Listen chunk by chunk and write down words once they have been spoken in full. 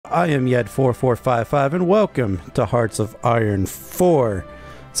I am Yed4455 and welcome to Hearts of Iron 4.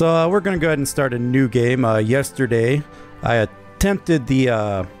 So we're going to go ahead and start a new game. Yesterday I attempted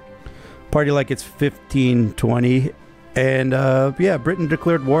the Party Like It's 1520 and yeah, Britain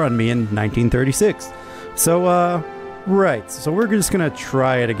declared war on me in 1936. So right, so we're just going to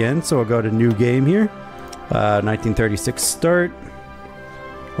try it again. So we'll go to new game here. 1936 start,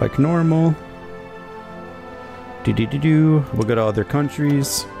 like normal. We'll go to other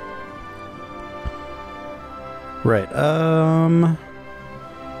countries. Right,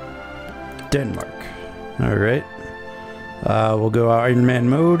 Denmark. Alright. We'll go Iron Man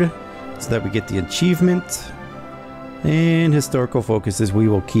mode so that we get the achievement. And historical focuses we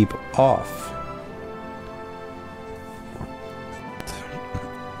will keep off.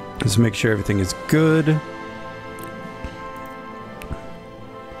 Just make sure everything is good.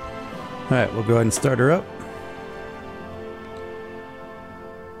 Alright, we'll go ahead and start her up.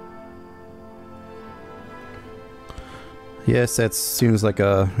 Yes, that seems like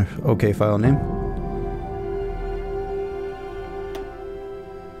a okay file name.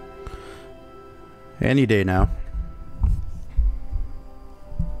 Any day now.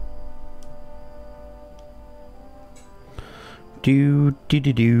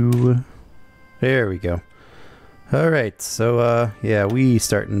 There we go. Alright, so yeah, we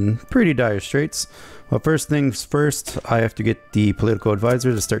start in pretty dire straits. Well, first things first, I have to get the political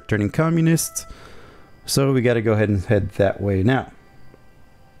advisor to start turning communist. So we got to go ahead and head that way now.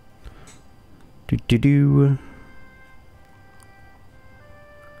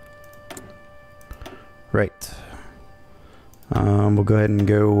 Right. We'll go ahead and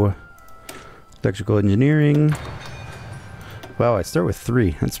go electrical engineering. Wow, I start with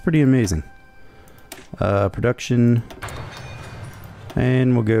 3. That's pretty amazing. Production.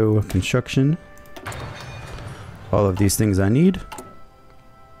 And we'll go construction. All of these things I need.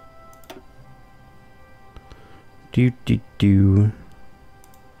 And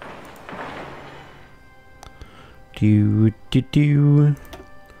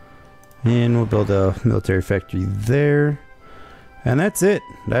we'll build a military factory there. And that's it.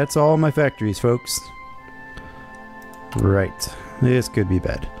 That's all my factories, folks. Right. This could be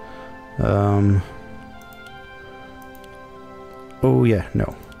bad. Oh yeah,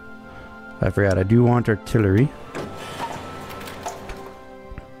 no. I forgot, I do want artillery.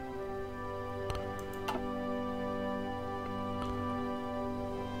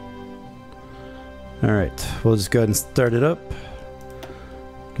 Alright, we'll just go ahead and start it up.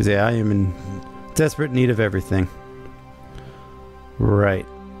 Because yeah, I am in desperate need of everything. Right.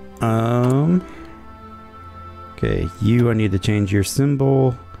 Okay, I need to change your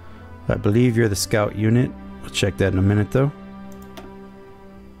symbol. I believe you're the scout unit. We'll check that in a minute though.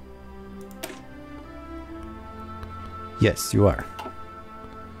 Yes, you are.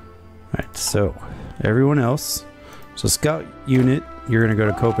 Alright, so everyone else. So scout unit, you're going to go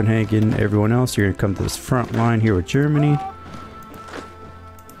to Copenhagen. Everyone else, you're going to come to this front line here with Germany.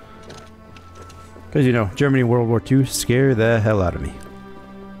 Because, you know, Germany World War II scare the hell out of me.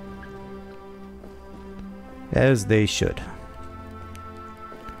 As they should.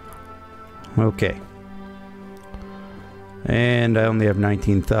 Okay. And I only have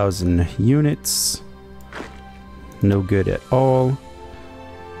 19,000 units. No good at all.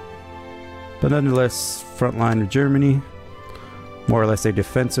 But nonetheless, front line of Germany. More or less a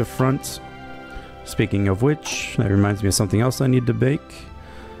defensive front. Speaking of which, that reminds me of something else I need to bake.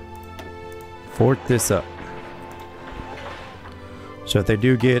 Fort this up. So if they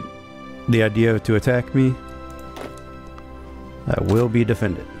do get the idea to attack me, that will be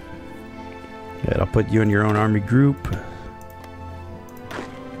defended. And I'll put you in your own army group.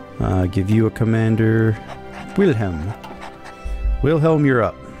 Give you a commander. Wilhelm. Wilhelm, you're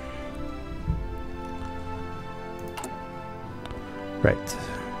up. Right.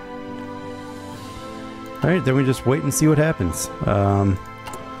 Alright, then we just wait and see what happens.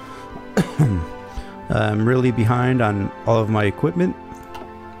 I'm really behind on all of my equipment.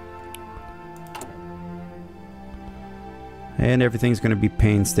 And everything's going to be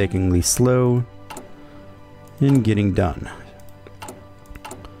painstakingly slow in getting done.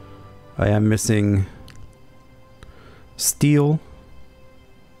 I am missing steel.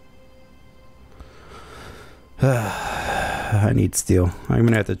 I need steel. I'm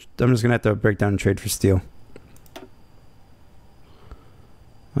just gonna have to break down and trade for steel.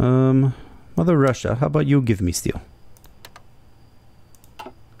 Mother Russia, how about you give me steel?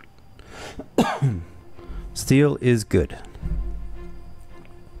 Steel is good.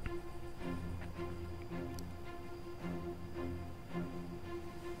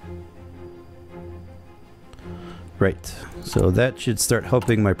 Right. So that should start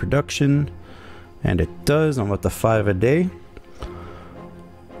helping my production. And it does. I'm up to 5 a day.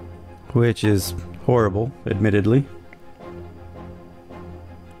 Which is horrible, admittedly.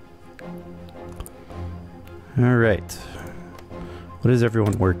 Alright. What is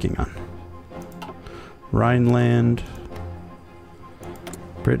everyone working on? Rhineland.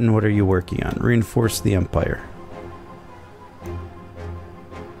 Britain, what are you working on? Reinforce the Empire.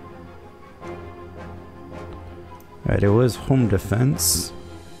 Alright, it was home defense.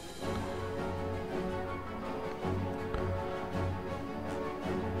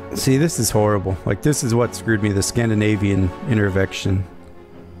 See, this is horrible. Like, this is what screwed me, the Scandinavian intervention.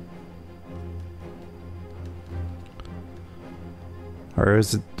 Or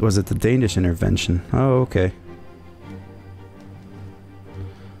was it the Danish intervention? Oh, okay.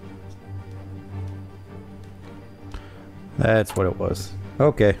 That's what it was.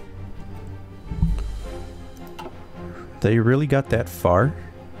 Okay. They really got that far?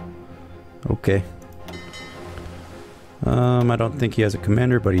 Okay. I don't think he has a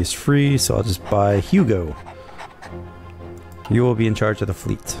commander, but he's free, so I'll just buy Hugo. You will be in charge of the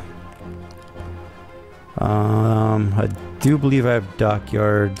fleet. I do believe I have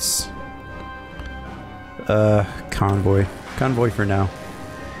dockyards. Convoy. Convoy for now.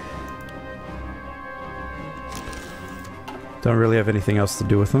 Don't really have anything else to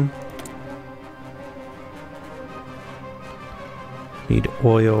do with them. Need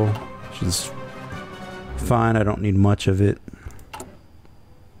oil, which is fine. I don't need much of it.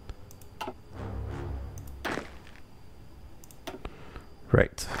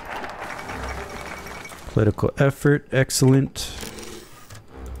 Right. Political effort, excellent.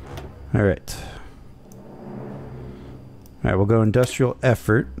 All right. All right, we'll go industrial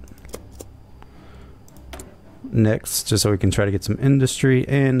effort next, just so we can try to get some industry.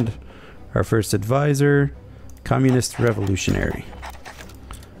 And our first advisor, communist revolutionary.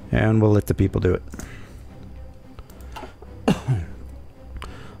 And we'll let the people do it.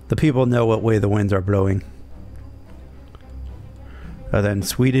 The people know what way the winds are blowing. Then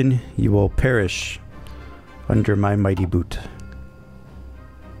Sweden, you will perish under my mighty boot.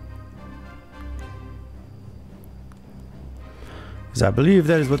 Because I believe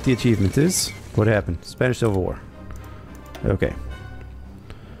that is what the achievement is. What happened? Spanish Civil War. Okay.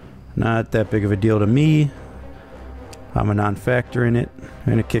 Not that big of a deal to me. I'm a non-factor in it.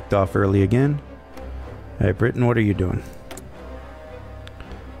 And it kicked off early again. Hey, Britain, what are you doing?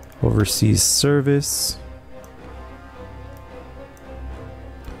 Overseas service.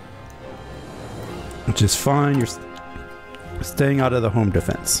 Which is fine. You're staying out of the home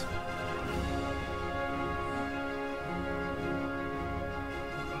defense.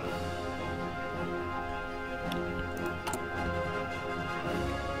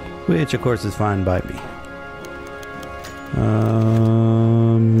 Which, of course, is fine by me.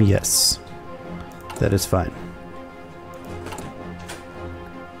 Yes. That is fine.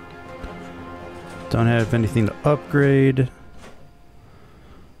 Don't have anything to upgrade.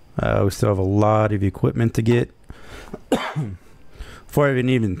 We still have a lot of equipment to get. Before I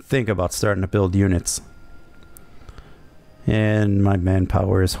even think about starting to build units. And my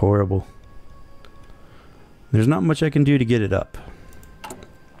manpower is horrible. There's not much I can do to get it up.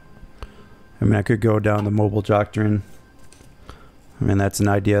 I mean, I could go down the mobile doctrine. I mean, that's an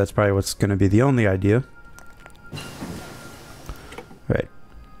idea. That's probably what's going to be the only idea. Right.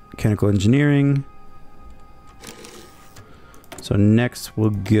 Mechanical engineering. So next we'll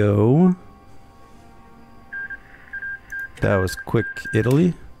go... That was quick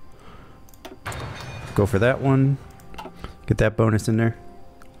Italy. Go for that one. Get that bonus in there.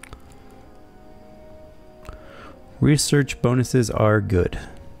 Research bonuses are good.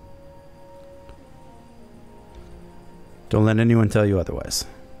 Don't let anyone tell you otherwise.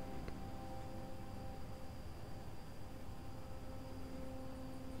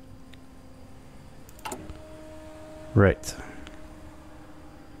 Right.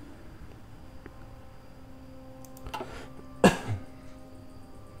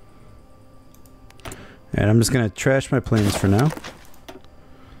 And I'm just going to trash my planes for now.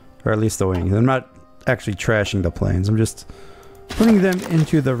 Or at least the wings. I'm not actually trashing the planes. I'm just putting them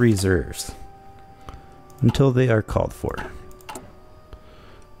into the reserves. Until they are called for. I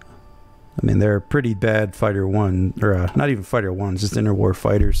mean, they're pretty bad fighter one, or not even fighter ones, just interwar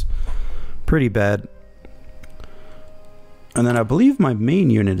fighters. Pretty bad. And then I believe my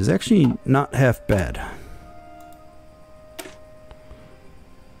main unit is actually not half bad.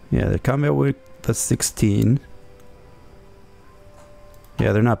 Yeah, the combat with the 16.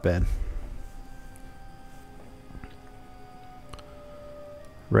 Yeah, they're not bad.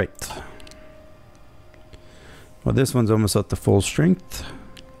 Right. Well, this one's almost up to full strength.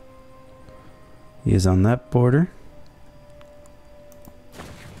 He is on that border.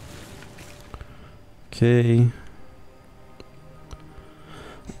 Okay.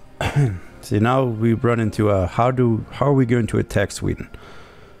 See, now we run into a how are we going to attack Sweden?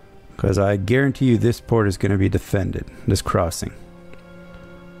 Because I guarantee you this port is going to be defended, this crossing.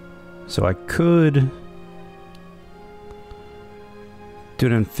 So I could do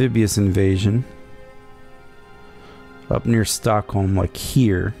an amphibious invasion up near Stockholm, like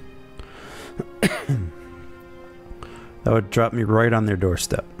here. That would drop me right on their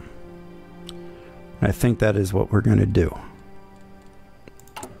doorstep. And I think that is what we're going to do.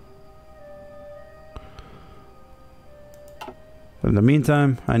 But in the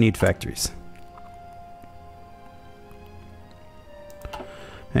meantime, I need factories.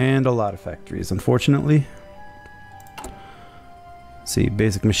 And a lot of factories, unfortunately. Let's see,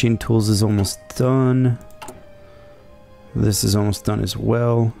 basic machine tools is almost done. This is almost done as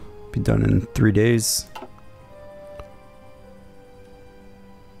well. Be done in 3 days.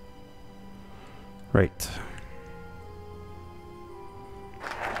 Right.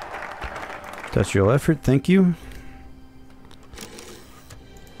 Industrial effort, thank you.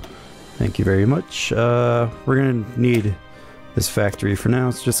 Thank you very much. We're gonna need this factory for now,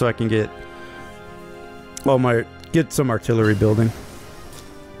 it's just so I can get get some artillery building.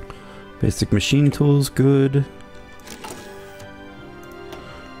 Basic machine tools, good.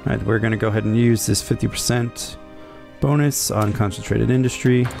 Alright, we're gonna go ahead and use this 50% bonus on concentrated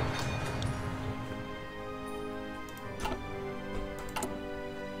industry.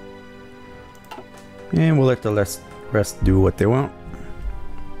 And we'll let the rest do what they want.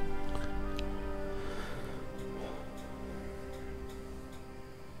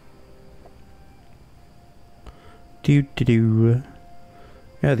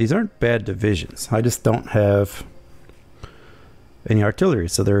 Yeah, these aren't bad divisions. I just don't have any artillery,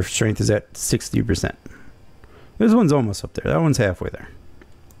 so their strength is at 60%. This one's almost up there. That one's halfway there.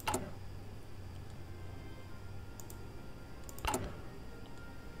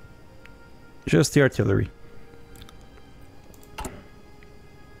 Just the artillery.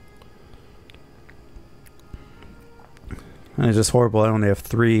 And it's just horrible. I only have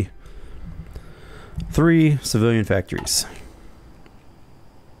three civilian factories.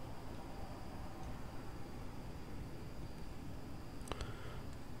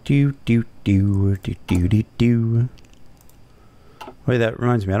 Wait, that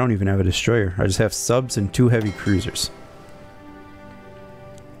reminds me, I don't even have a destroyer. I just have subs and 2 heavy cruisers.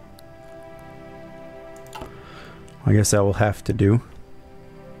 I guess that will have to do.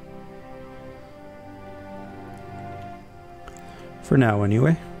 For now,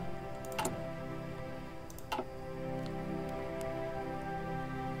 anyway.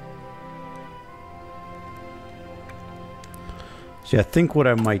 See, I think what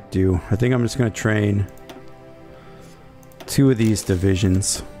I might do, I think I'm just going to train 2 of these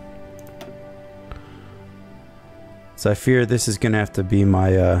divisions. So I fear this is going to have to be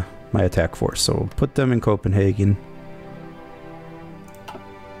my my attack force. So we'll put them in Copenhagen.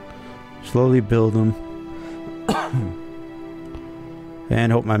 Slowly build them.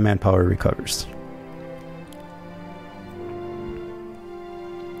 And hope my manpower recovers.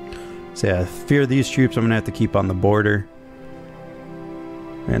 So yeah, I fear these troops I'm going to have to keep on the border.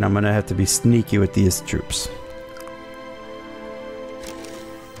 And I'm going to have to be sneaky with these troops.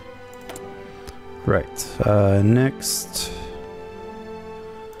 Right. Next.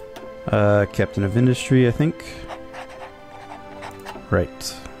 Captain of Industry, I think.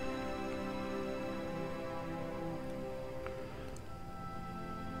 Right.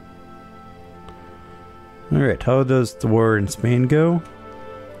 Alright, how does the war in Spain go?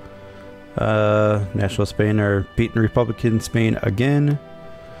 National Spain are beating Republican Spain again,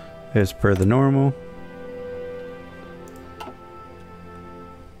 as per the normal.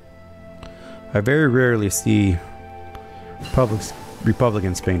 I very rarely see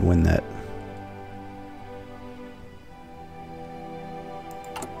Republican Spain win that.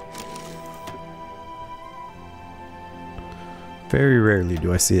 Very rarely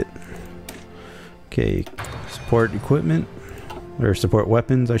do I see it. Okay, support equipment, or support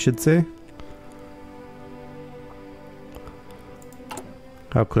weapons, I should say.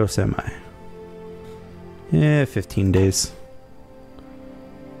 How close am I? Yeah, 15 days.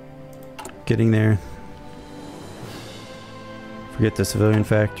 Getting there. Forget the civilian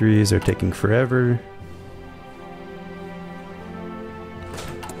factories, they're taking forever.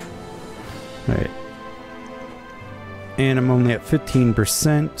 Alright. And I'm only at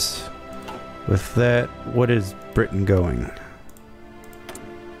 15%. With that, what is Britain going?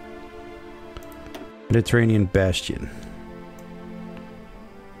 Mediterranean Bastion.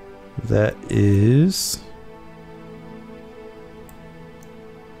 That is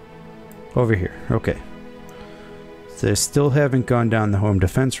over here. Okay. So they still haven't gone down the home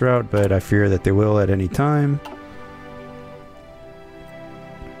defense route, but I fear that they will at any time.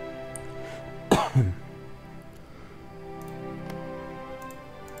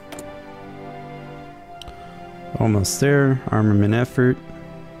 Almost there. Armament effort.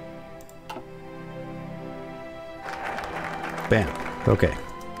 Bam. Okay.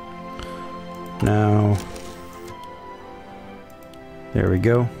 Now, there we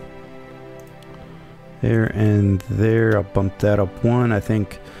go. There and there. I'll bump that up one. I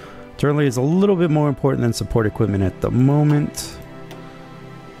think artillery is a little bit more important than support equipment at the moment.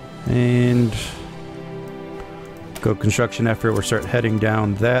 And go construction effort. We'll start heading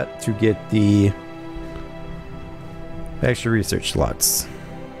down that to get the extra research slots.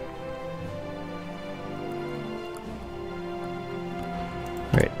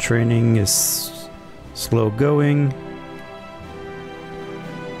 Right, training is slow going.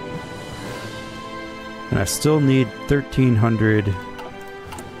 And I still need 1,300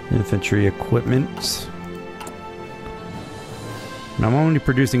 infantry equipment. And I'm only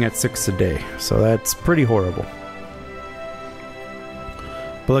producing at 6 a day, so that's pretty horrible.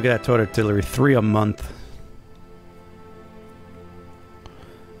 But look at that total artillery, 3 a month.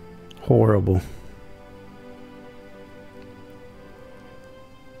 Horrible.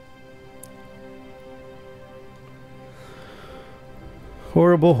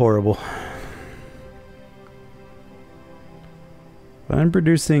 Horrible, horrible. I'm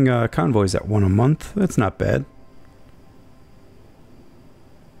producing convoys at 1 a month. That's not bad.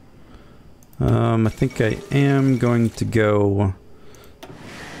 I think I am going to go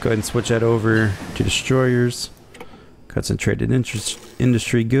ahead and switch that over to destroyers. Concentrated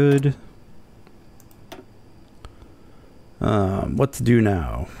industry good. What to do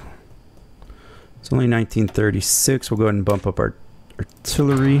now? It's only 1936. We'll go ahead and bump up our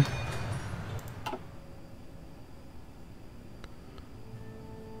artillery.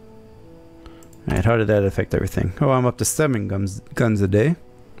 Alright, how did that affect everything? Oh, I'm up to 7 guns a day.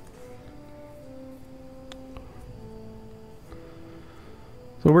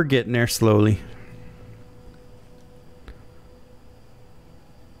 So we're getting there slowly.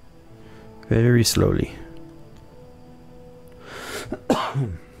 Very slowly.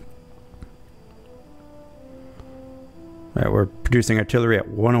 Alright, we're producing artillery at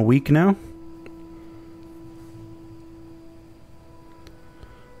 1 a week now.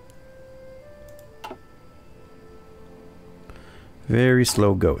 Very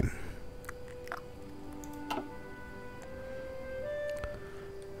slow going.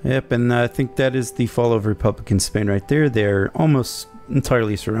 Yep, and I think that is the fall of Republican Spain right there. They're almost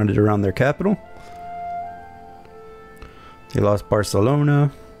entirely surrounded around their capital. They lost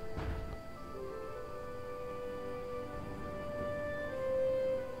Barcelona.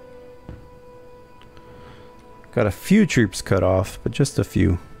 Got a few troops cut off, but just a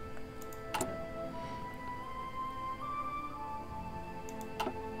few.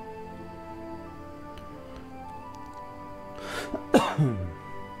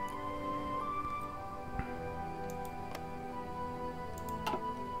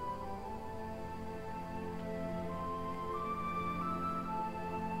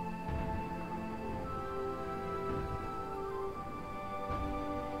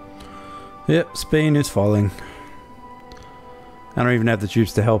 Yep, Spain is falling. I don't even have the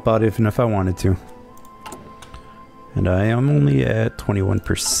troops to help out even if I wanted to. And I am only at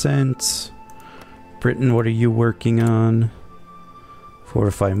 21%. Britain, what are you working on?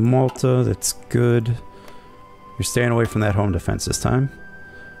 Fortify Malta, that's good. You're staying away from that home defense this time.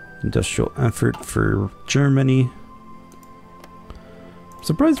 Industrial effort for Germany. I'm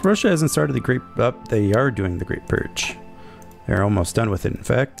surprised Russia hasn't started the Great... they are doing the Great Purge. They're almost done with it, in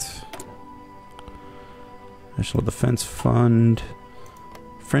fact. National Defense Fund.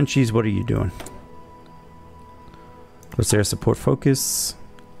 Frenchies, what are you doing? What's their support focus?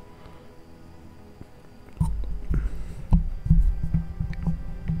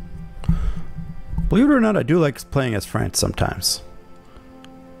 Believe it or not, I do like playing as France sometimes.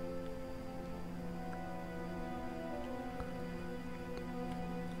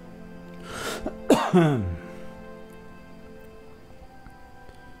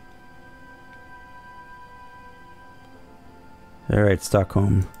 Alright,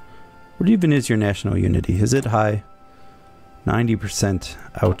 Stockholm. What even is your national unity? Is it high? 90%.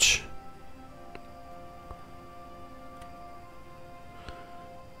 Ouch.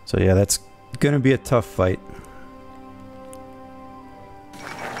 So yeah, that's gonna be a tough fight.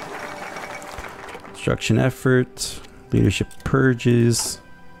 Construction effort. Leadership purges.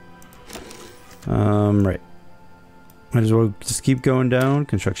 Right. Might as well just keep going down.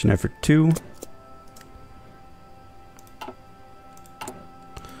 Construction effort 2. I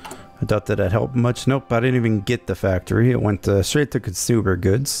doubt that that helped much. Nope, I didn't even get the factory. It went straight to consumer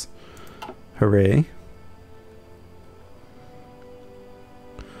goods. Hooray.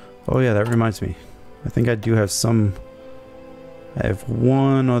 Oh yeah, that reminds me. I think I do have some... I have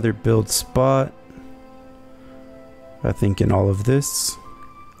one other build spot. I think in all of this.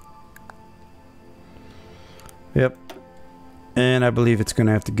 Yep. And I believe it's going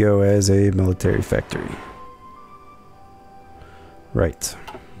to have to go as a military factory. Right.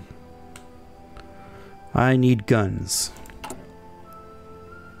 I need guns.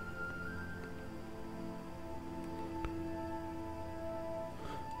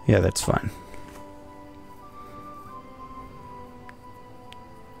 Yeah, that's fine.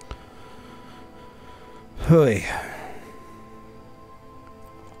 Hoy.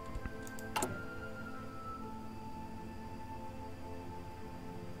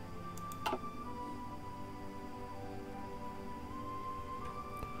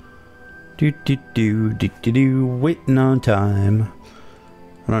 Waiting on time.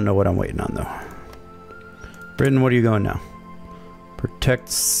 I don't know what I'm waiting on though. Britain, what are you going now? Protect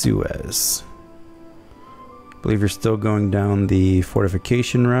Suez. I believe you're still going down the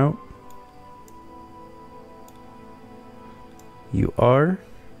fortification route. You are.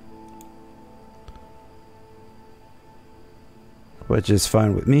 Which is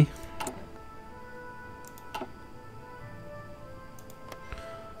fine with me.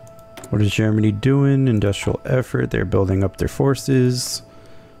 What is Germany doing? Industrial effort. They're building up their forces.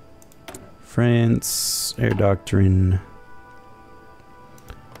 France. Air doctrine.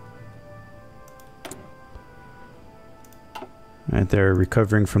 Alright, they're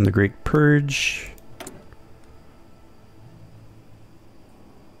recovering from the Great Purge.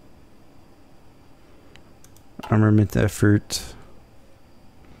 Armament effort.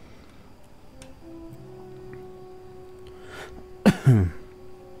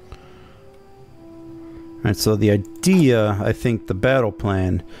 Alright, so the idea, I think the battle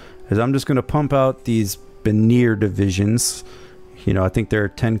plan, is I'm just going to pump out these Benear divisions. You know, I think they're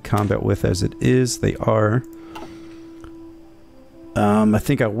 10 combat with as it is. They are. I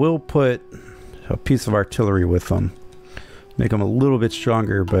think I will put a piece of artillery with them. Make them a little bit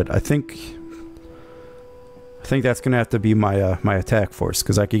stronger, but I think that's going to have to be my my attack force,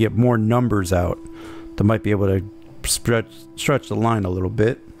 because I could get more numbers out that might be able to stretch the line a little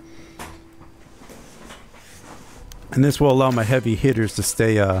bit. And this will allow my heavy hitters to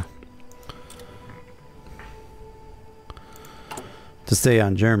stay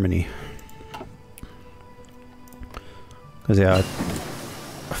on Germany. Because yeah, I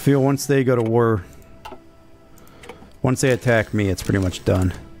feel once they go to war, once they attack me, it's pretty much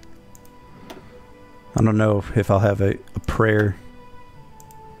done. I don't know if I'll have a prayer.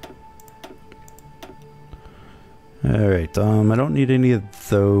 Alright, I don't need any of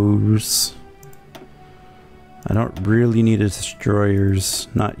those. I don't really need a destroyers,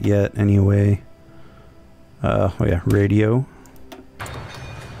 not yet anyway. Oh yeah, radio.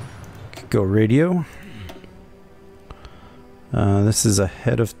 Go radio. This is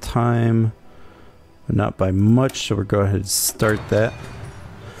ahead of time, but not by much, so we'll go ahead and start that.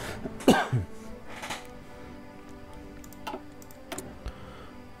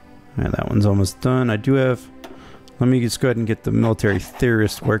 Alright, that one's almost done. I do have... Let me just go ahead and get the military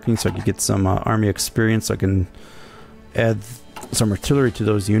theorist working so I can get some army experience, so I can add some artillery to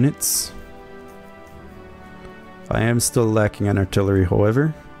those units. I am still lacking on artillery,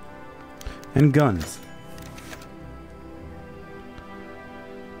 however. And guns.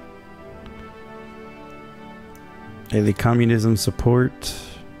 Daily communism support.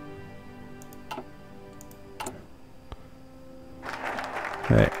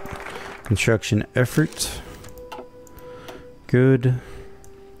 Alright. Construction effort. Good.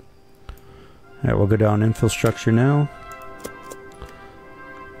 Alright, we'll go down infrastructure now.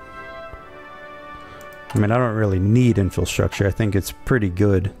 I mean, I don't really need infrastructure. I think it's pretty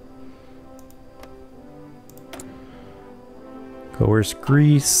good. Coerce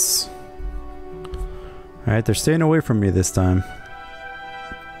Greece. Alright, they're staying away from me this time.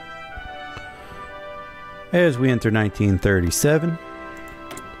 As we enter 1937.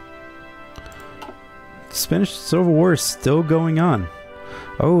 The Spanish Civil War is still going on.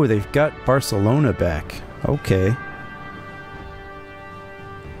 Oh, they've got Barcelona back. Okay.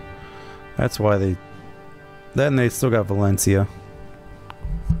 That's why they... Then they still got Valencia.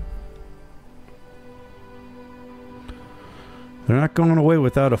 They're not going away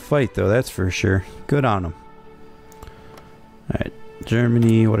without a fight, though, that's for sure. Good on them. Alright,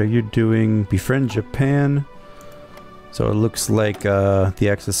 Germany, what are you doing? Befriend Japan. So it looks like the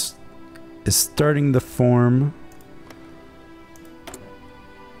Axis is starting to form.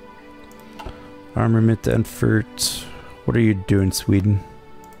 Armament effort. What are you doing, Sweden?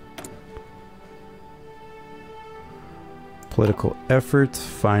 Political effort,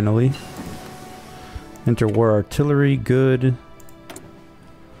 finally. Interwar artillery, good.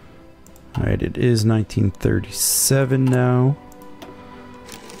 Alright, it is 1937 now.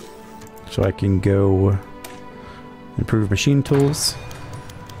 So I can go improve machine tools.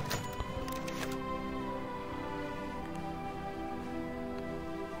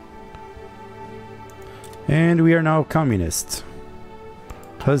 And we are now communist.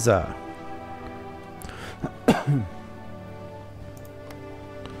 Huzzah.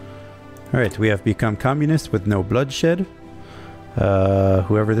 Alright, we have become communist with no bloodshed.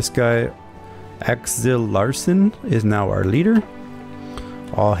 Whoever this guy, Axel Larsen, is now our leader.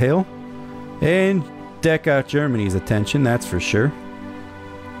 All hail. And deck out Germany's attention, that's for sure.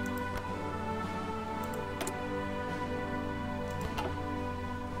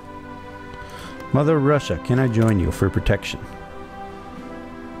 Mother Russia, can I join you for protection?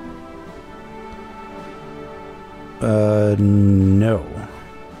 No.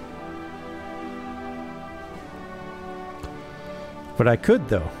 But I could,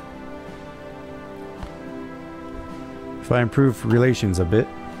 though. If I improve relations a bit.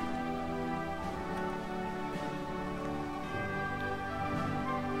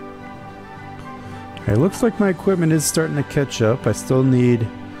 It looks like my equipment is starting to catch up. I still need...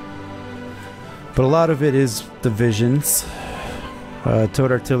 But a lot of it is divisions.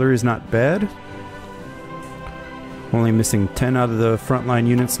 Towed artillery is not bad. Only missing 10 out of the frontline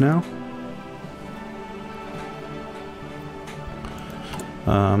units now.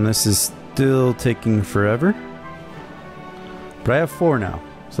 This is still taking forever. But I have 4 now,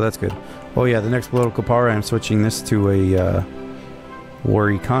 so that's good. Oh yeah, the next political power, I'm switching this to a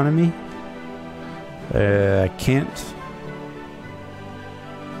war economy. I can't.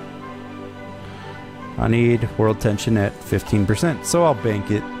 I need world tension at 15%, so I'll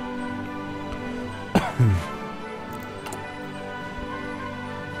bank it.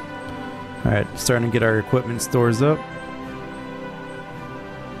 Alright, starting to get our equipment stores up.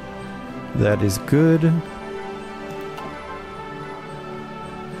 That is good.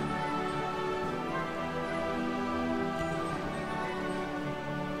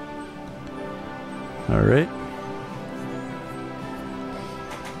 Alright.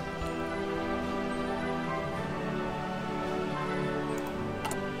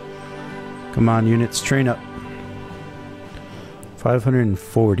 Come on, units, train up.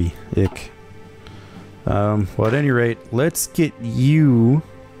 540. Ick. Well, at any rate, let's get you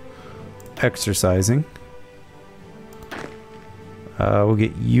exercising. We'll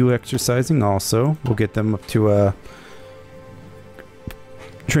get you exercising also. We'll get them up to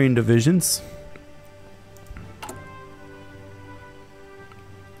train divisions.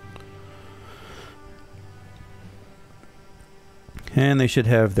 And they should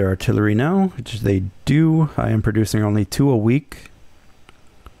have their artillery now, which they do. I am producing only 2 a week.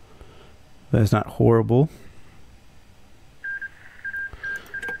 That is not horrible.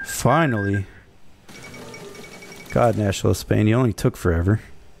 Finally. God, National Spain, you only took forever.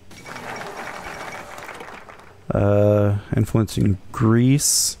 Influencing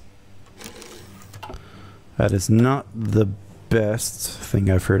Greece. That is not the best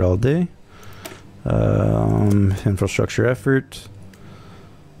thing I've heard all day. Infrastructure effort.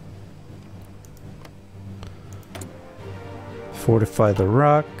 Fortify the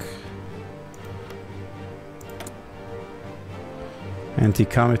rock.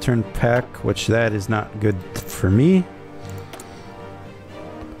 Anti-Comintern pack, which that is not good for me.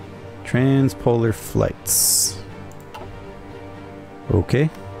 Transpolar flights.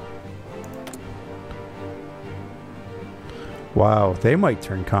 Okay. Wow, they might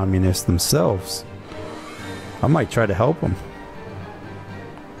turn communist themselves. I might try to help them.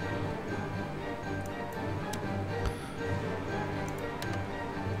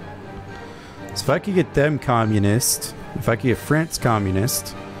 So if I could get them communist, if I could get France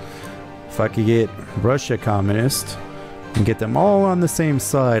communist, if I could get Russia communist, and get them all on the same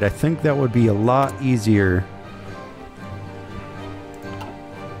side, I think that would be a lot easier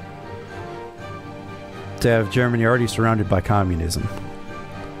to have Germany already surrounded by communism.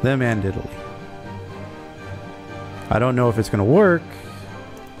 Them and Italy. I don't know if it's going to work,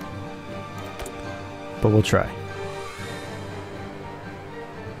 but we'll try.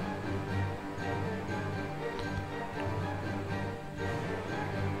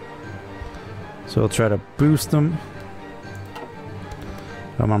 So we'll try to boost them.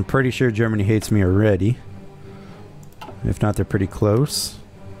 I'm pretty sure Germany hates me already. If not, they're pretty close.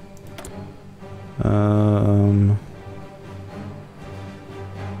 Then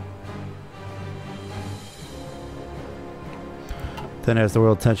as the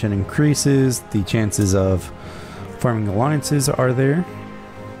world tension increases, the chances of forming alliances are there.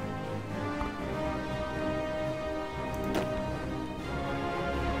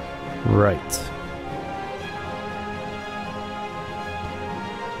 Right.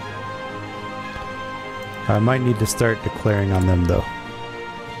 I might need to start declaring on them though.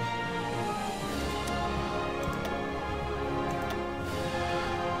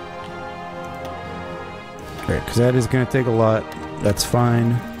 Alright, because that is going to take a lot. That's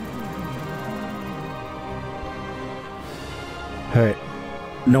fine. Alright.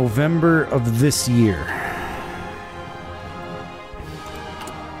 November of this year.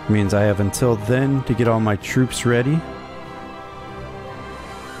 Means I have until then to get all my troops ready.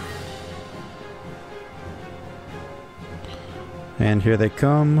 And here they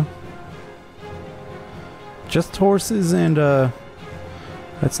come. Just horses and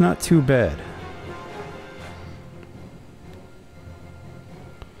that's not too bad.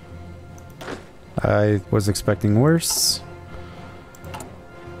 I was expecting worse.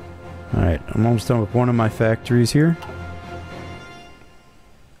 Alright, I'm almost done with one of my factories here.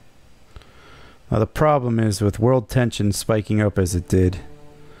 Now the problem is with world tension spiking up as it did,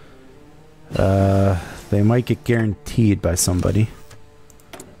 they might get guaranteed by somebody.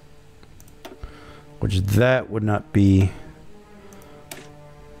 Which that would not be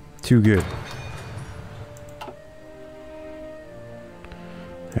too good.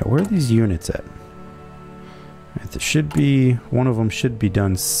 Now, where are these units at? Right, there should be, one of them should be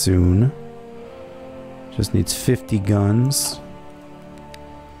done soon. Just needs 50 guns.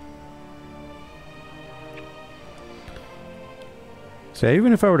 So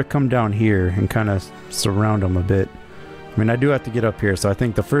even if I were to come down here and kind of surround them a bit, I mean, I do have to get up here, so I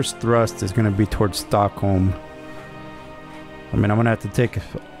think the first thrust is going to be towards Stockholm. I mean, I'm going to have to take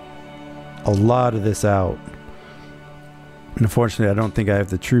a lot of this out. Unfortunately, I don't think I have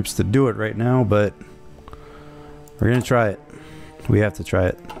the troops to do it right now, but we're going to try it. We have to try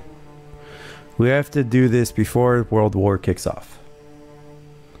it. We have to do this before World War kicks off.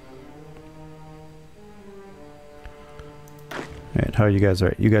 Alright, how are you guys?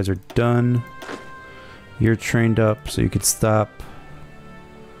 Alright, you guys are done. You're trained up, so you could stop.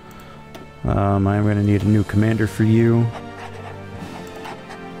 I'm going to need a new commander for you.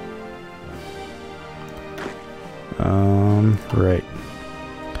 Right.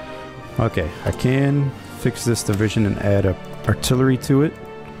 Okay, I can fix this division and add artillery to it,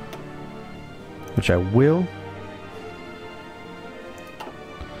 which I will.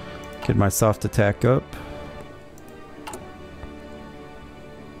 Get my soft attack up.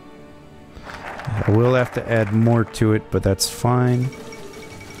 I will have to add more to it, but that's fine.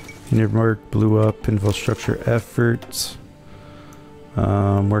 Hindenburg blew up, infrastructure efforts.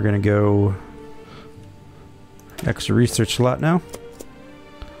 We're gonna go extra research slot now.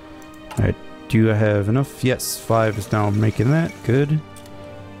 Alright, do I have enough? Yes, 5 is now making that. Good.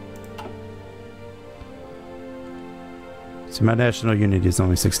 So my national unity is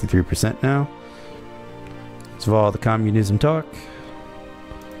only 63% now. So all the communism talk.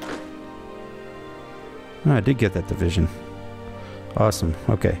 Oh, I did get that division. Awesome.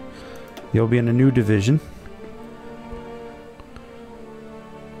 Okay. You'll be in a new division.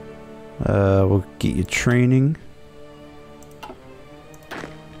 We'll get you training.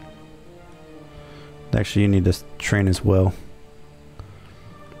 Actually, you need to train as well.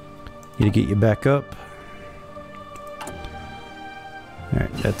 Need to get you back up.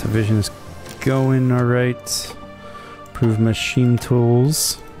 Alright, that division is going alright. Improve machine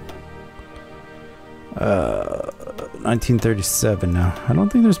tools. 1937 now. I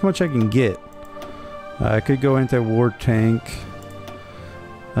don't think there's much I can get. I could go into war tank.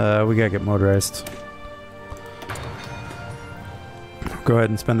 We gotta get motorized. Go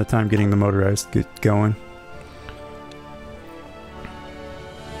ahead and spend the time getting the motorized going.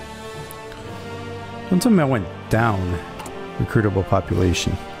 Don't tell me I went down recruitable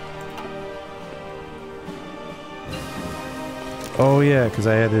population. Oh yeah, because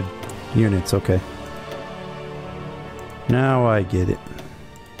I added units. Okay. Now I get it.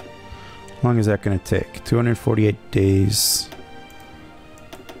 How long is that going to take? 248 days.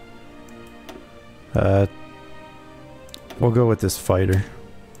 We'll go with this fighter.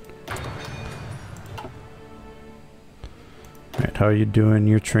 Alright, how are you doing?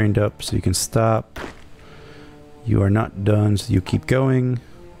 You're trained up, so you can stop. You are not done, so you keep going.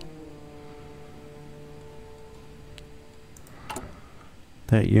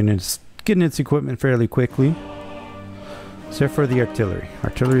 That unit's getting its equipment fairly quickly. Except for the artillery.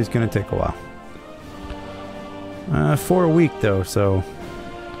 Artillery is going to take a while. For a week though, so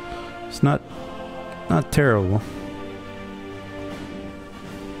it's not terrible.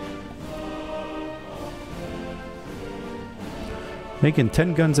 Making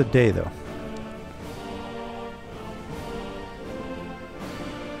 10 guns a day though.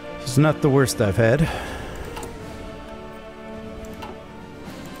 It's not the worst I've had.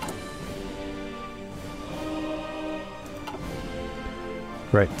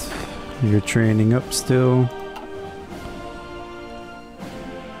 Right. You're training up still.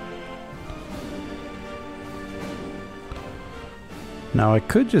 Now I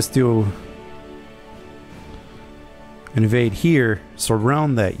could just do invade here,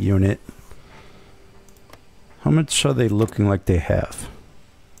 surround that unit. How much are they looking like they have?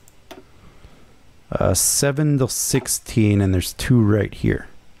 7 to 16, and there's 2 right here.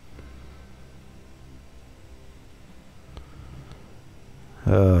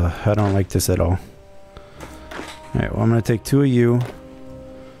 I don't like this at all. Alright, well I'm gonna take 2 of you.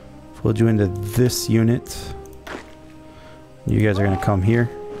 Fold you into this unit. You guys are gonna come here.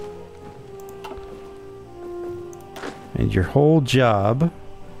 And your whole job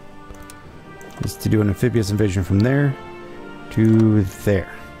is to do an amphibious invasion from there to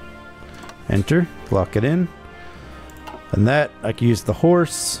there. Enter, lock it in. And that, I can use the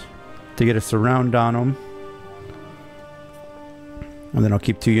horse to get a surround on them. And then I'll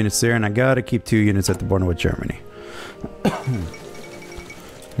keep 2 units there, and I gotta keep 2 units at the border with Germany.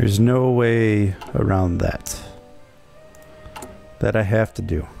 There's no way around that. That I have to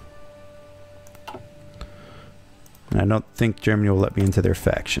do. And I don't think Germany will let me into their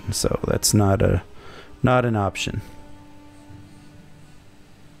faction, so that's not an option.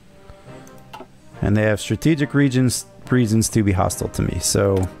 And they have strategic reasons to be hostile to me,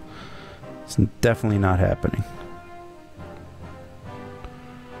 so it's definitely not happening.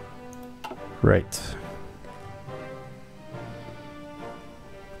 Right.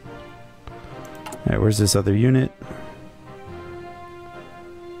 Alright, where's this other unit?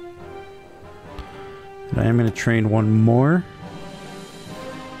 And I am going to train one more.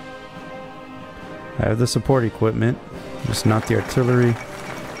 I have the support equipment, just not the artillery,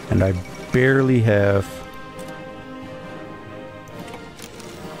 and I barely have...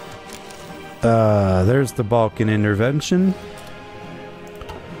 there's the Balkan intervention.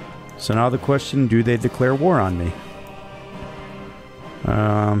 So now the question, do they declare war on me?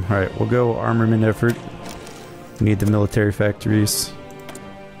 Alright, we'll go armament effort. We need the military factories.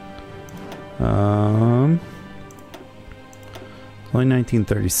 Only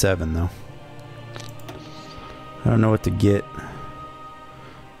 1937 though. I don't know what to get.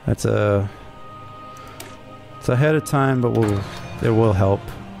 It's ahead of time, but it will help.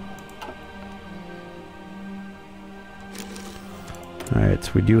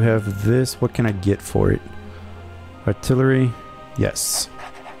 Alright, we do have this. What can I get for it? Artillery? Yes.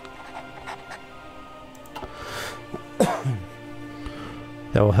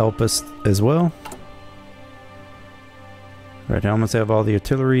 That will help us as well. Right, I almost have all the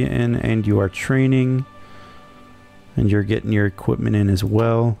artillery in, and you are training. And you're getting your equipment in as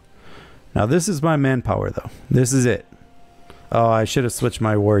well. Now this is my manpower though. This is it. Oh, I should have switched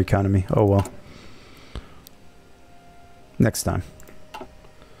my war economy. Oh well. Next time.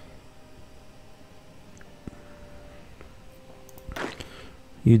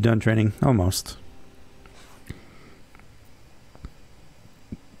 You done training? Almost.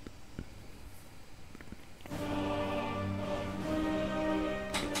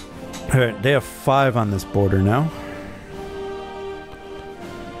 Alright, they have 5 on this border now.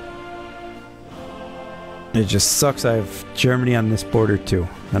 It just sucks I have Germany on this border too.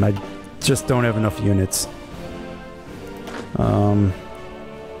 And I just don't have enough units.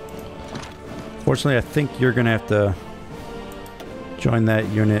 Fortunately, I think you're going to have to join that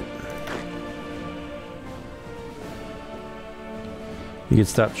unit. You can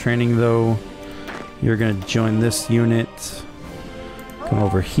stop training though. You're going to join this unit. Come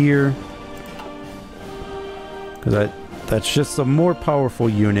over here. Because that's just a more powerful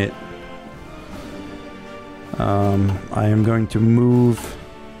unit. I am going to move...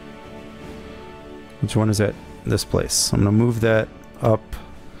 Which one is that? This place. I'm going to move that up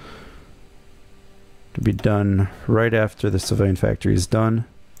to be done right after the civilian factory is done.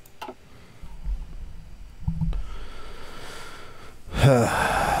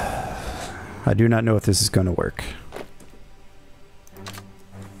 I do not know if this is going to work.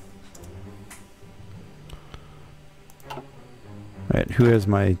 Alright, who is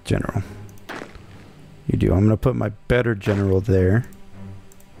my general? You do. I'm going to put my better general there.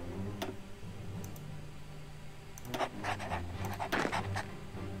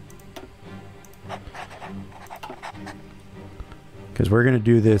 Because we're going to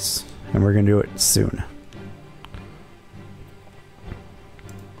do this, and we're going to do it soon.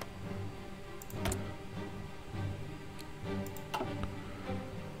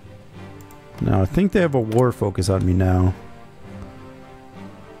 Now, I think they have a war focus on me now.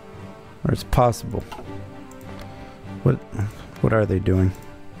 Or it's possible. What are they doing?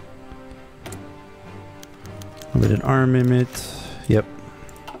 Limited armament. Yep.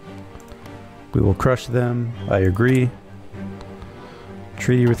 We will crush them. I agree.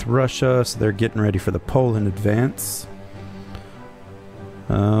 Treaty with Russia, so they're getting ready for the Poland advance.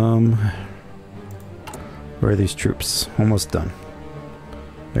 Where are these troops? Almost done.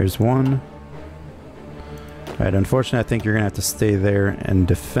 There's one. Alright, unfortunately I think you're going to have to stay there and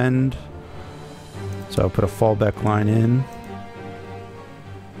defend. So I'll put a fallback line in.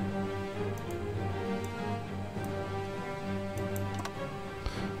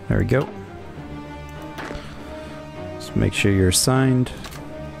 There we go. Just make sure you're assigned.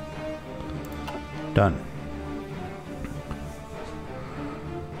 Done.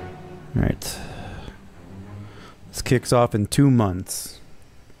 Alright. This kicks off in 2 months.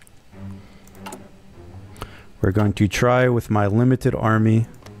 We're going to try with my limited army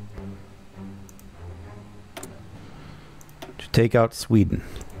to take out Sweden,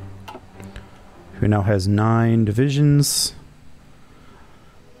 who now has 9 divisions.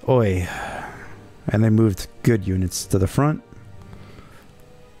 Oi. And they moved good units to the front.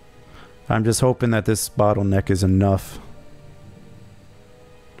 I'm just hoping that this bottleneck is enough.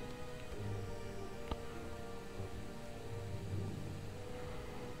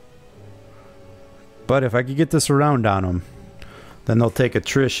 But if I could get this around on them, then they'll take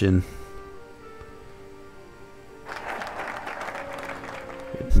attrition.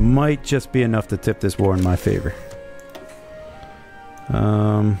 It might just be enough to tip this war in my favor.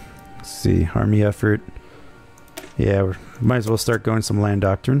 Let's see, army effort. Yeah, we might as well start going some land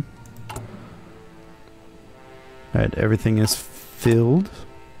doctrine. Alright, everything is filled.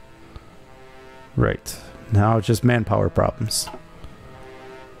 Right, now it's just manpower problems.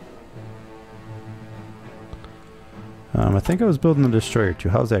 I think I was building a destroyer too.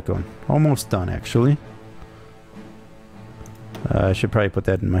 How's that going? Almost done, actually. I should probably put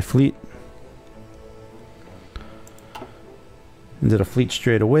that in my fleet. And did a fleet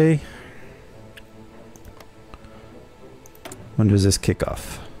straight away. When does this kick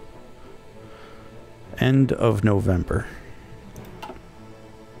off? End of November.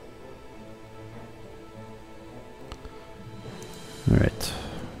 Alright.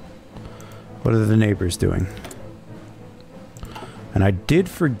 What are the neighbors doing? And I did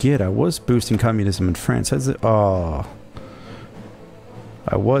forget I was boosting communism in France. Has it? Oh.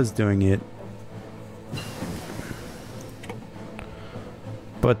 I was doing it.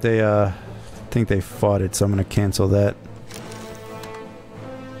 But they, think they fought it, so I'm going to cancel that.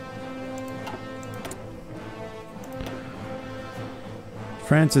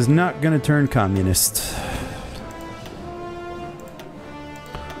 France is not going to turn communist.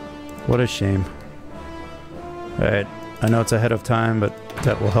 What a shame. Alright. I know it's ahead of time, but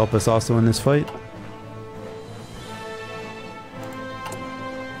that will help us also in this fight.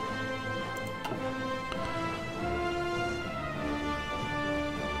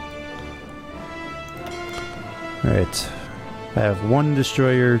 Alright. I have 1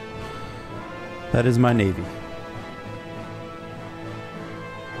 destroyer. That is my navy.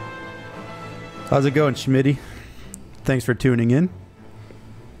 How's it going, Schmitty? Thanks for tuning in.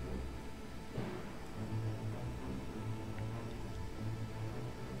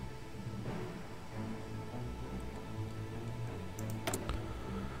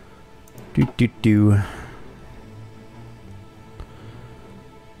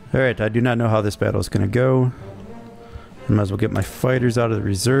 Alright, I do not know how this battle is going to go. I might as well get my fighters out of the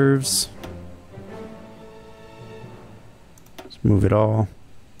reserves. Let's move it all.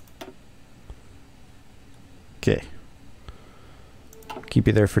 Okay. Keep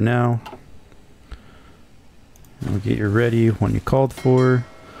you there for now. We'll get you ready when you called for.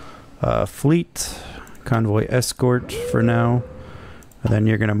 Fleet, convoy escort for now. And then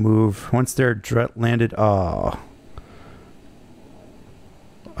you're going to move, once they're landed, I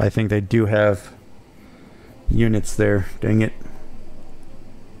think they do have units there, dang it.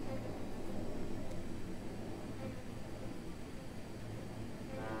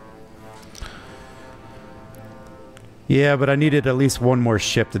 Yeah, but I needed at least 1 more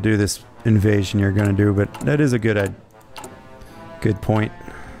ship to do this invasion you're going to do, but that is a good point.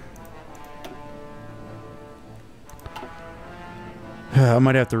 I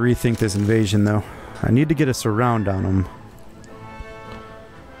might have to rethink this invasion, though. I need to get a surround on them.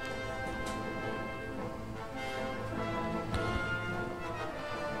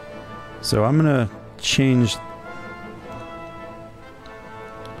 So I'm gonna change.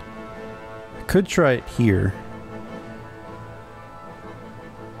 I could try it here.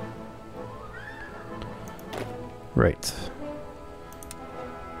 Right.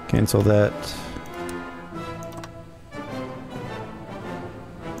 Cancel that.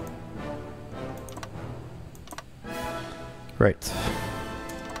 Right.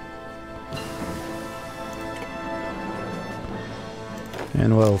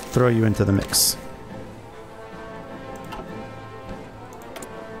 And we'll throw you into the mix.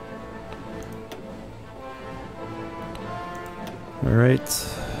 Alright.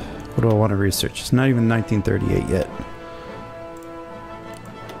 What do I want to research? It's not even 1938 yet.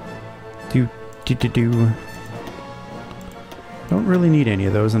 Don't really need any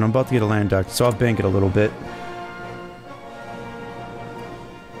of those, and I'm about to get a land dock, so I'll bank it a little bit.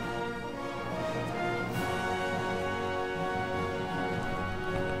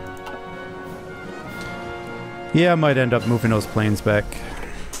 Yeah, I might end up moving those planes back.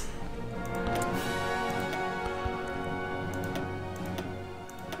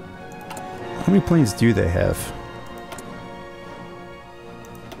 How many planes do they have?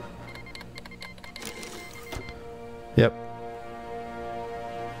 Yep.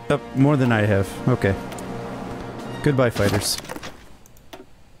 Yep, more than I have. Okay. Goodbye, fighters.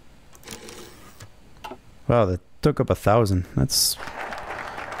 Wow, that took up 1,000. That's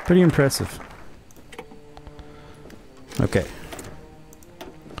pretty impressive. Okay.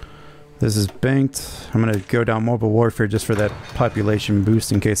 This is banked. I'm gonna go down mobile warfare just for that population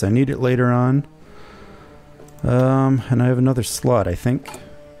boost in case I need it later on. And I have another slot, I think.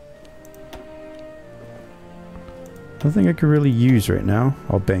 Nothing I could really use right now.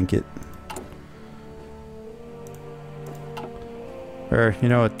 I'll bank it. Or, you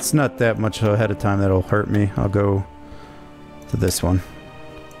know, it's not that much ahead of time that'll hurt me. I'll go to this one.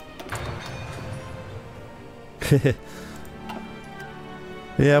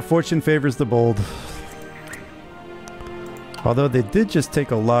 Yeah, fortune favors the bold. Although they did just take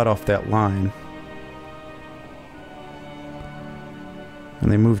a lot off that line.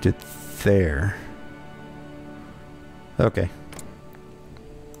 And they moved it there. Okay.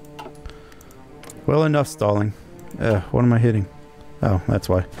 Well, enough stalling. What am I hitting? Oh, that's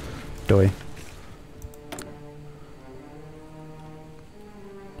why. Doi.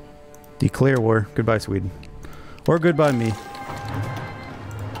 Declare war. Goodbye, Sweden. Or goodbye, me.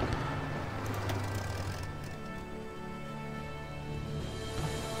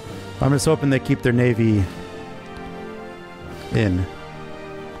 I'm just hoping they keep their navy in.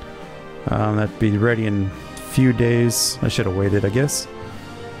 That'd be ready in a few days. I should have waited, I guess.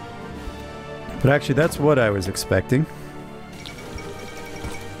 But actually, that's what I was expecting.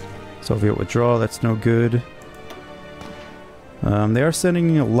 Soviet withdrawal, that's no good. They are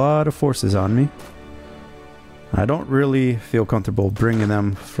sending a lot of forces on me. I don't really feel comfortable bringing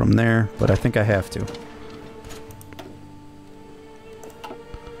them from there, but I think I have to.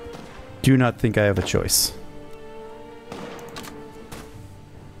 Do not think I have a choice.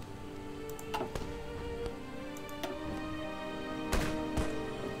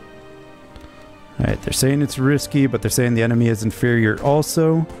 Alright, they're saying it's risky, but they're saying the enemy is inferior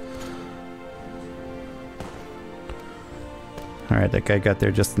also. Alright, that guy got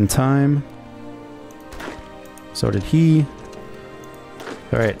there just in time. So did he.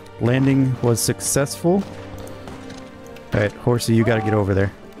 Alright, landing was successful. Alright, Horsey, you gotta get over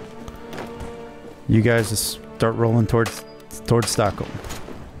there. You guys just start rolling towards Stockholm.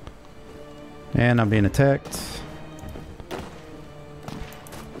 And I'm being attacked.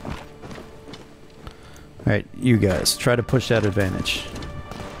 Alright, you guys, try to push that advantage.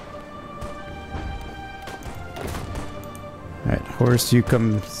 Alright, Horse, you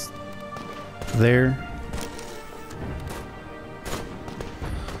come there.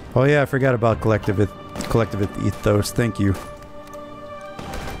 Oh yeah, I forgot about collective ethos, thank you.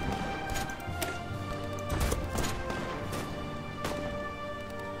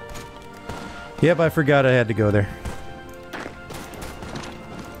 Yep, I forgot I had to go there.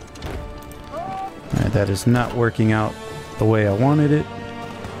 Alright, that is not working out the way I wanted it.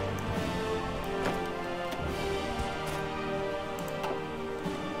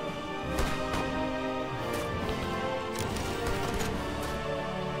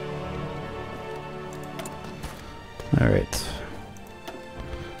 Alright.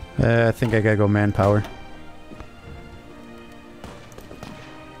 I think I gotta go manpower.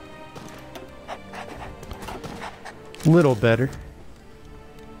 Little better.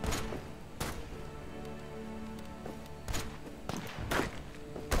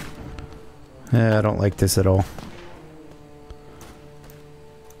 I don't like this at all.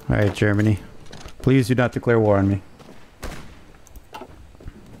 Alright, Germany. Please do not declare war on me.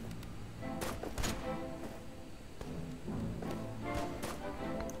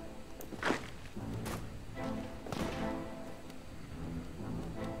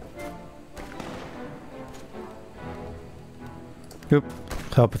 Oop.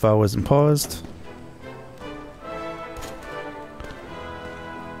 Help if I wasn't paused.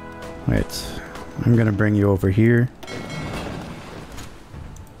 Wait. I'm gonna bring you over here.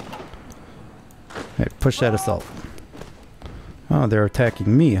 Alright, push that assault. Oh, they're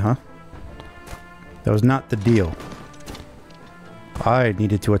attacking me, huh? That was not the deal. I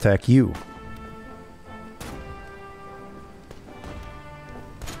needed to attack you.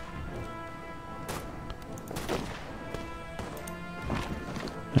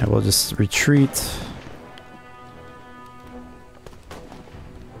 I will just retreat.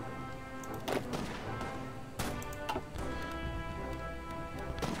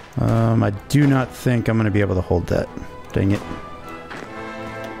 I do not think I'm going to be able to hold that. Dang it.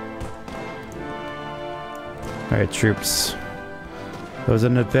 Alright, troops. That was a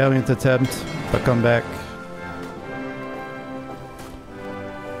valiant attempt, but come back.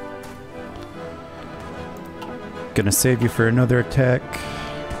 Gonna save you for another attack.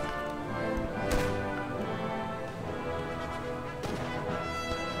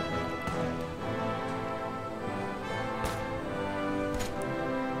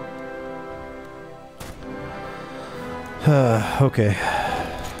 Okay.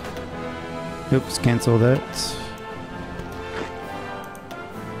 Oops, cancel that.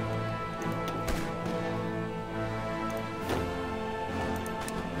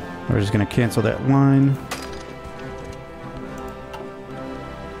 We're just gonna cancel that line.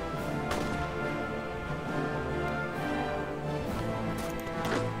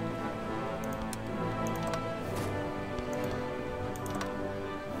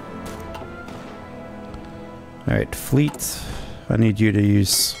 Alright, fleet. I need you to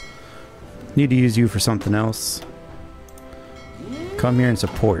use you for something else. Come here and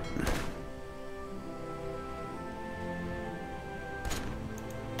support.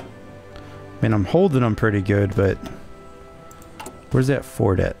 I mean, I'm holding them pretty good, but where's that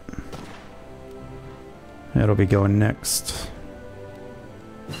fort at? That'll be going next.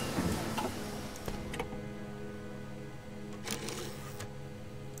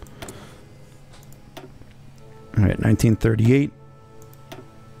 Alright, 1938.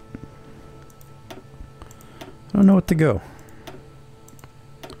 I don't know what to go.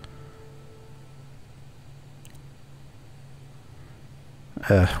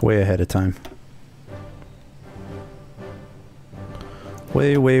 Way ahead of time.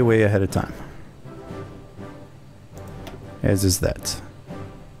 Way ahead of time. As is that.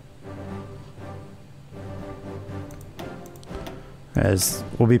 As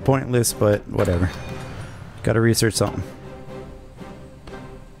will be pointless, but whatever. Gotta research something.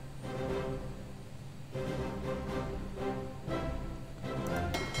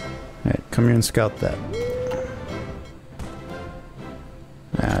 Alright, come here and scout that.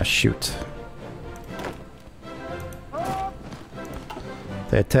 Ah, shoot.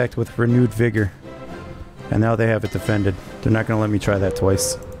 They attacked with renewed vigor. And now they have it defended. They're not gonna let me try that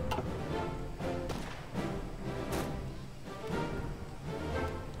twice.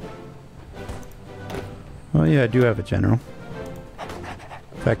 Oh yeah, I do have a general.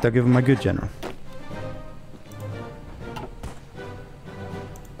 In fact, I'll give him my good general.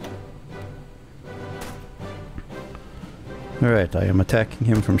 Alright, I am attacking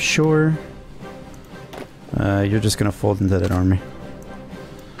him from shore. You're just gonna fold into that army.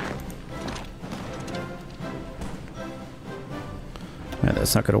 Yeah,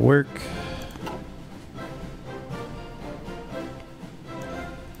 that's not gonna work.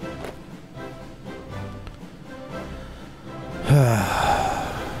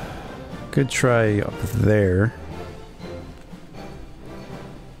 Good try up there.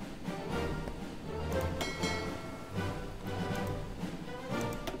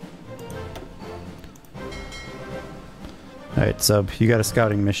 Alright, sub, you got a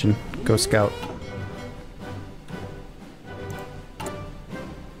scouting mission. Go scout.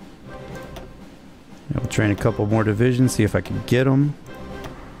 I'll train a couple more divisions, see if I can get them.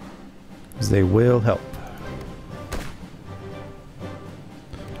 Because they will help.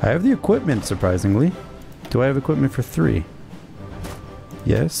 I have the equipment, surprisingly. Do I have equipment for 3?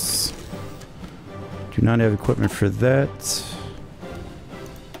 Yes. Do not have equipment for that.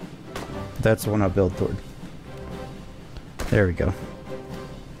 That's the one I'll build toward. There we go.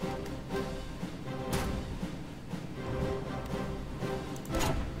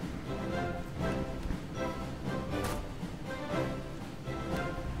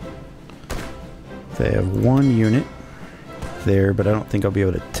 They have one unit there, but I don't think I'll be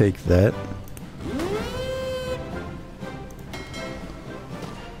able to take that.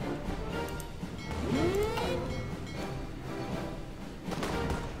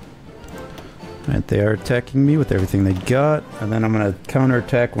 Alright, they are attacking me with everything they got, and then I'm going to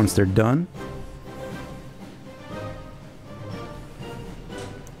counterattack once they're done.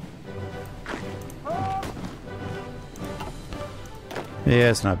 Yeah,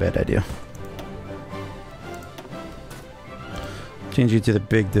 it's not a bad idea. Change you to the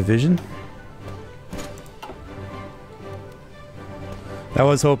big division. I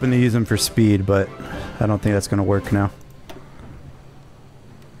was hoping to use them for speed, but I don't think that's going to work now.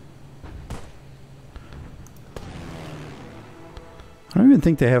 I don't even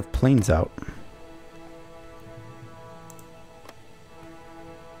think they have planes out.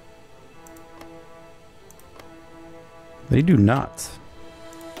 They do not.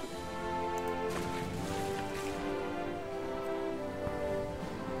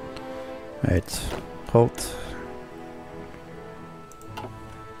 Alright, halt.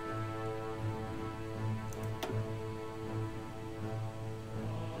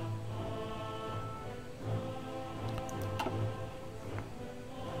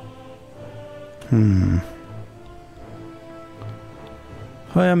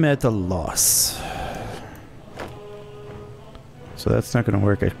 I am at a loss. So that's not going to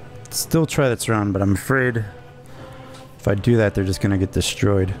work. I still try this round, but I'm afraid if I do that, they're just going to get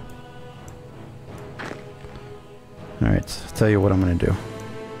destroyed. Alright, I'll tell you what I'm going to do.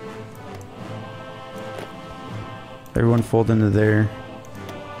 Everyone fold into there.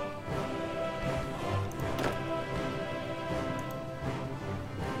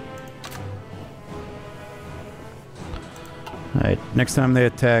 Alright, next time they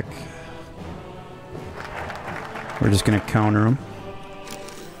attack, we're just going to counter them.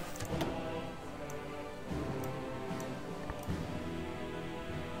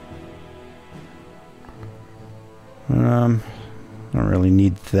 I don't really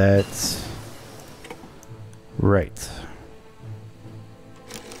need that. Right.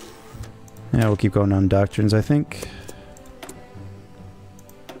 Yeah, we'll keep going on doctrines, I think.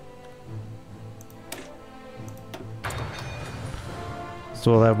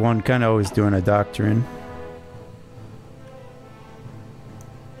 So we'll have one kind of always doing a doctrine.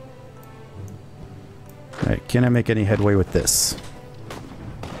 Alright, can I make any headway with this?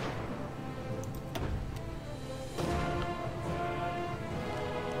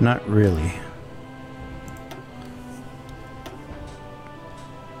 Not really.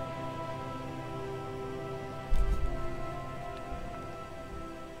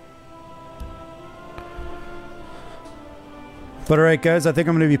 But alright guys, I think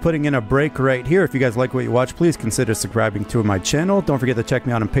I'm going to be putting in a break right here. If you guys like what you watch, please consider subscribing to my channel. Don't forget to check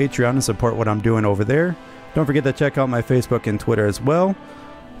me out on Patreon and support what I'm doing over there. Don't forget to check out my Facebook and Twitter as well.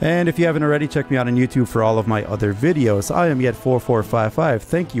 And if you haven't already, check me out on YouTube for all of my other videos. I am Yet4455.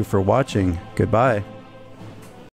 Thank you for watching. Goodbye.